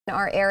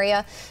Our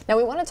area. Now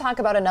we want to talk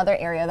about another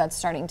area that's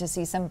starting to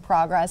see some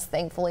progress,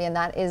 thankfully, and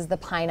that is the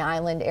Pine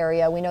Island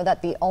area. We know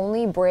that the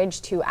only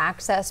bridge to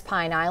access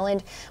Pine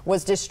Island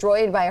was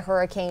destroyed by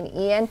Hurricane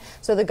Ian.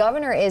 So the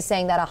governor is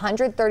saying that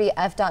 130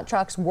 FDOT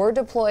trucks were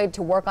deployed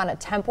to work on a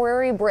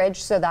temporary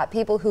bridge so that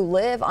people who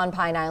live on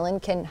Pine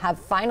Island can have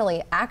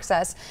finally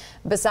access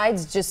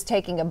besides just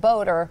taking a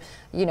boat or,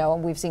 you know,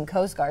 we've seen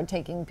Coast Guard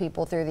taking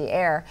people through the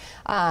air.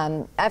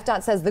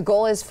 FDOT says the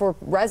goal is for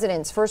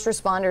residents, first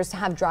responders to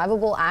have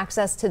drivable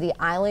access to the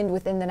island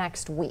within the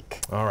next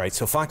week. All right,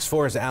 so Fox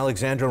 4's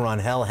Alexandra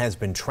Rangel has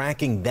been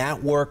tracking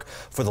that work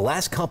for the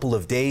last couple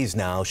of days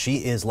now. She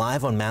is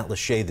live on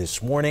Matlacha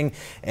this morning.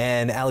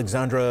 And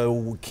Alexandra,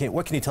 what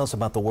can you tell us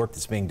about the work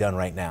that's being done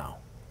right now?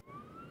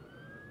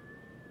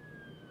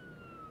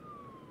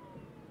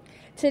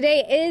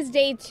 Today is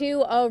day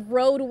 2 of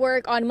road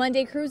work. On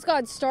Monday, crews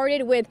got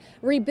started with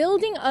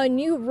rebuilding a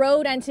new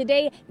road, and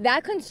today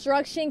that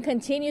construction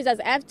continues. As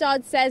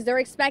FDOT says, they're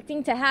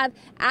expecting to have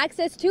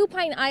access to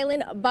Pine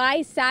Island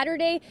by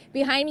Saturday.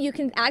 Behind me, you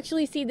can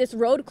actually see this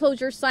road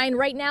closure sign.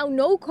 Right now,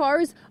 no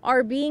cars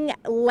are being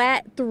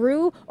let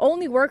through.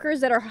 Only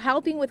workers that are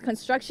helping with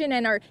construction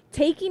and are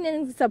taking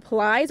in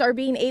supplies are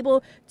being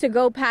able to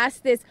go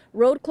past this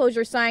road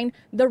closure sign.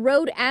 The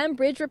road and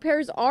bridge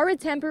repairs are a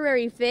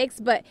temporary fix,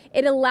 but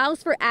it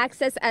allows for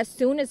access as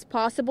soon as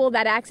possible.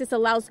 That access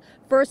allows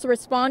first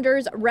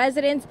responders,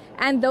 residents,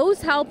 and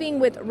those helping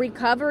with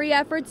recovery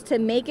efforts to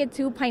make it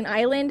to Pine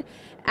Island.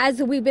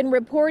 As we've been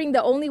reporting,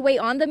 the only way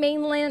on the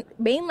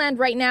mainland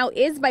right now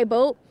is by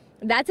boat.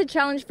 That's a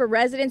challenge for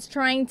residents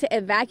trying to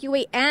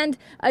evacuate and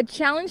a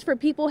challenge for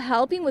people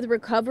helping with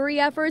recovery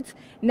efforts.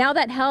 Now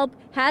that help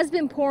has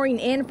been pouring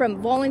in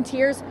from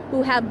volunteers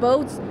who have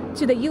boats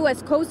to the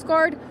U.S. Coast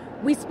Guard.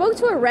 We spoke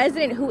to a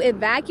resident who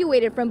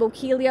evacuated from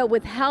Bokeelia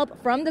with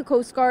help from the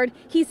Coast Guard.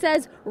 He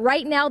says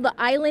right now the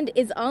island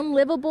is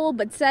unlivable,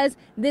 but says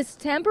this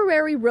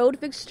temporary road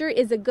fixture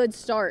is a good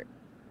start.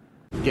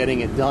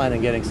 Getting it done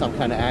and getting some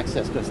kind of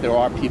access, because there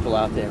are people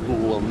out there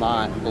who will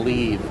not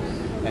leave.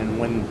 And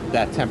when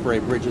that temporary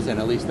bridge is in,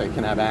 at least they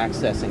can have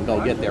access and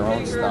go get their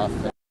own stuff.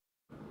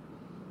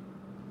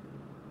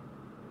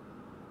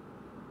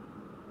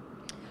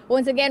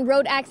 Once again,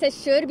 road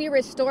access should be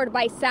restored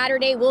by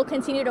Saturday. We'll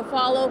continue to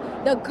follow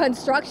the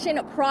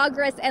construction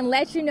progress and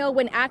let you know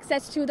when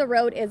access to the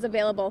road is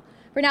available.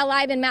 For now,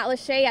 live in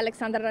Matlacha,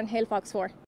 Alexandra Rangel, Fox 4.